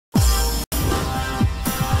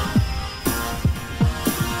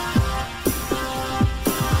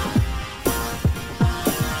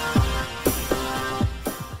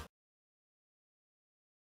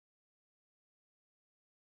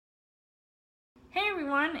Hey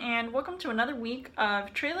everyone, and welcome to another week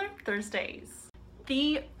of Trailer Thursdays.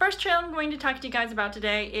 The first trailer I'm going to talk to you guys about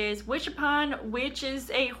today is Wish Upon, which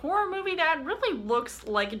is a horror movie that really looks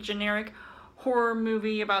like a generic horror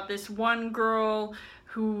movie about this one girl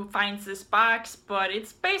who finds this box, but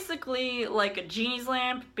it's basically like a genie's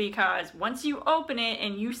lamp because once you open it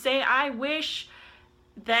and you say I wish,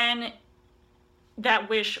 then that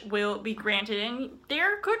wish will be granted, and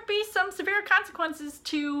there could be some severe consequences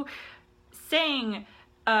to saying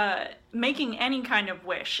making any kind of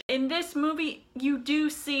wish. In this movie you do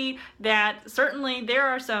see that certainly there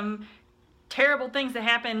are some terrible things that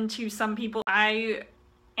happen to some people. I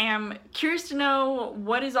am curious to know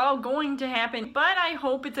what is all going to happen, but I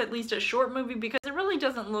hope it's at least a short movie because it really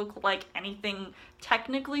doesn't look like anything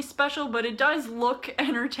technically special, but it does look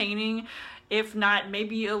entertaining, if not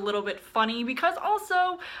maybe a little bit funny, because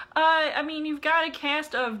also, I mean, you've got a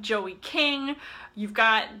cast of Joey King, you've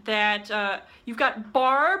got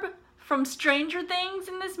Barb from Stranger Things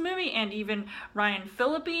in this movie, and even Ryan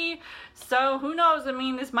Phillippe, so who knows, I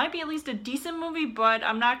mean, this might be at least a decent movie, but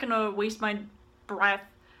I'm not gonna waste my breath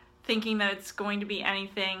thinking that it's going to be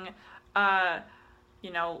anything,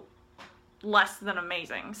 you know, less than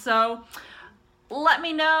amazing. So let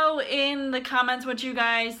me know in the comments what you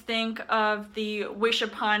guys think of the Wish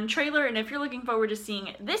Upon trailer, and if you're looking forward to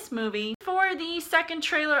seeing this movie. For the second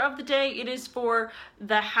trailer of the day, it is for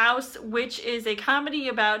The House, which is a comedy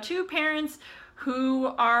about two parents who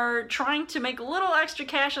are trying to make a little extra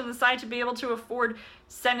cash on the side to be able to afford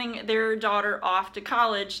sending their daughter off to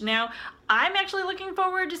college. Now, I'm actually looking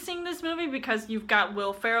forward to seeing this movie because you've got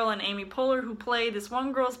Will Ferrell and Amy Poehler who play this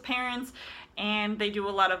one girl's parents, and they do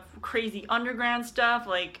a lot of crazy underground stuff,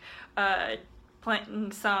 like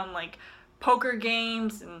playing some like poker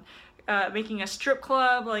games and making a strip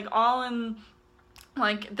club, like all in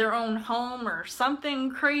like their own home or something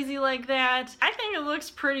crazy like that. I think it looks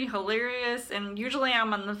pretty hilarious, and usually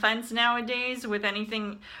I'm on the fence nowadays with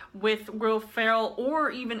anything with Will Ferrell or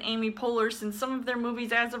even Amy Poehler, since some of their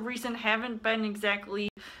movies as of recent haven't been exactly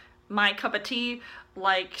my cup of tea,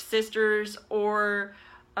 like Sisters or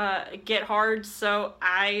Get Hard, so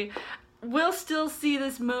I will still see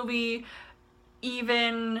this movie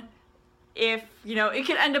even if, you know, it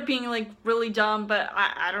could end up being like really dumb, but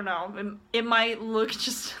I don't know, it might look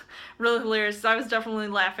just really hilarious. I was definitely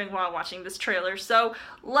laughing while watching this trailer, so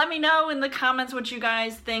let me know in the comments what you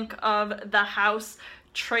guys think of The House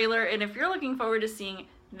trailer, and if you're looking forward to seeing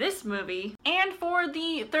this movie. And for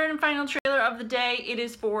the third and final trailer of the day, it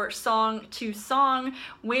is for Song to Song,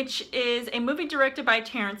 which is a movie directed by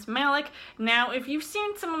Terrence Malick. Now, if you've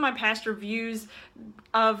seen some of my past reviews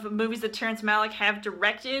of movies that Terrence Malick have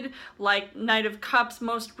directed, like Knight of Cups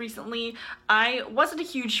most recently, I wasn't a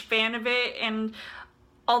huge fan of it, and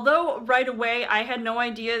although right away I had no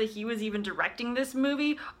idea that he was even directing this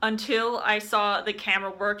movie until I saw the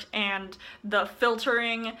camera work and the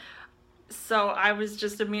filtering, so I was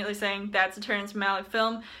just immediately saying that's a Terrence Malick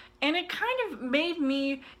film, and it kind of made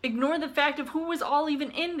me ignore the fact of who was all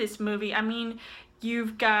even in this movie. I mean,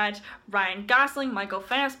 you've got Ryan Gosling, Michael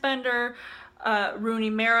Fassbender, Rooney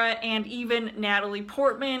Mara, and even Natalie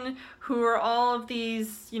Portman, who are all of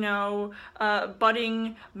these, you know,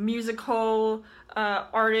 budding musical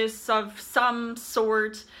artists of some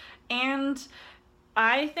sort, and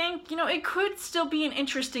I think, you know, it could still be an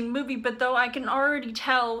interesting movie, but though I can already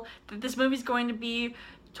tell that this movie's going to be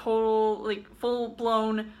total, like,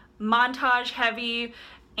 full-blown montage heavy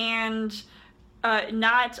and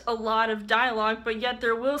not a lot of dialogue, but yet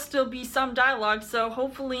there will still be some dialogue, so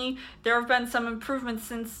hopefully there have been some improvements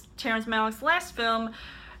since Terrence Malick's last film,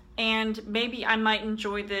 and maybe I might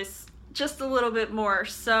enjoy this just a little bit more.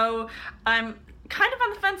 So I'm kind of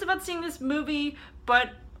on the fence about seeing this movie,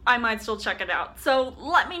 but I might still check it out. So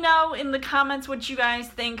let me know in the comments what you guys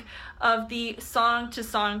think of the Song to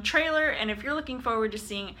Song trailer, and if you're looking forward to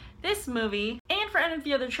seeing this movie. And for any of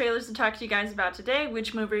the other trailers to talk to you guys about today,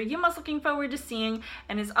 which movie are you most looking forward to seeing?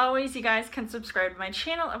 And as always, you guys can subscribe to my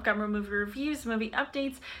channel. I've got more movie reviews, movie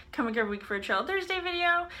updates coming every week for a Trailer Thursday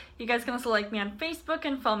video. You guys can also like me on Facebook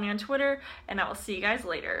and follow me on Twitter, and I will see you guys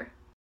later.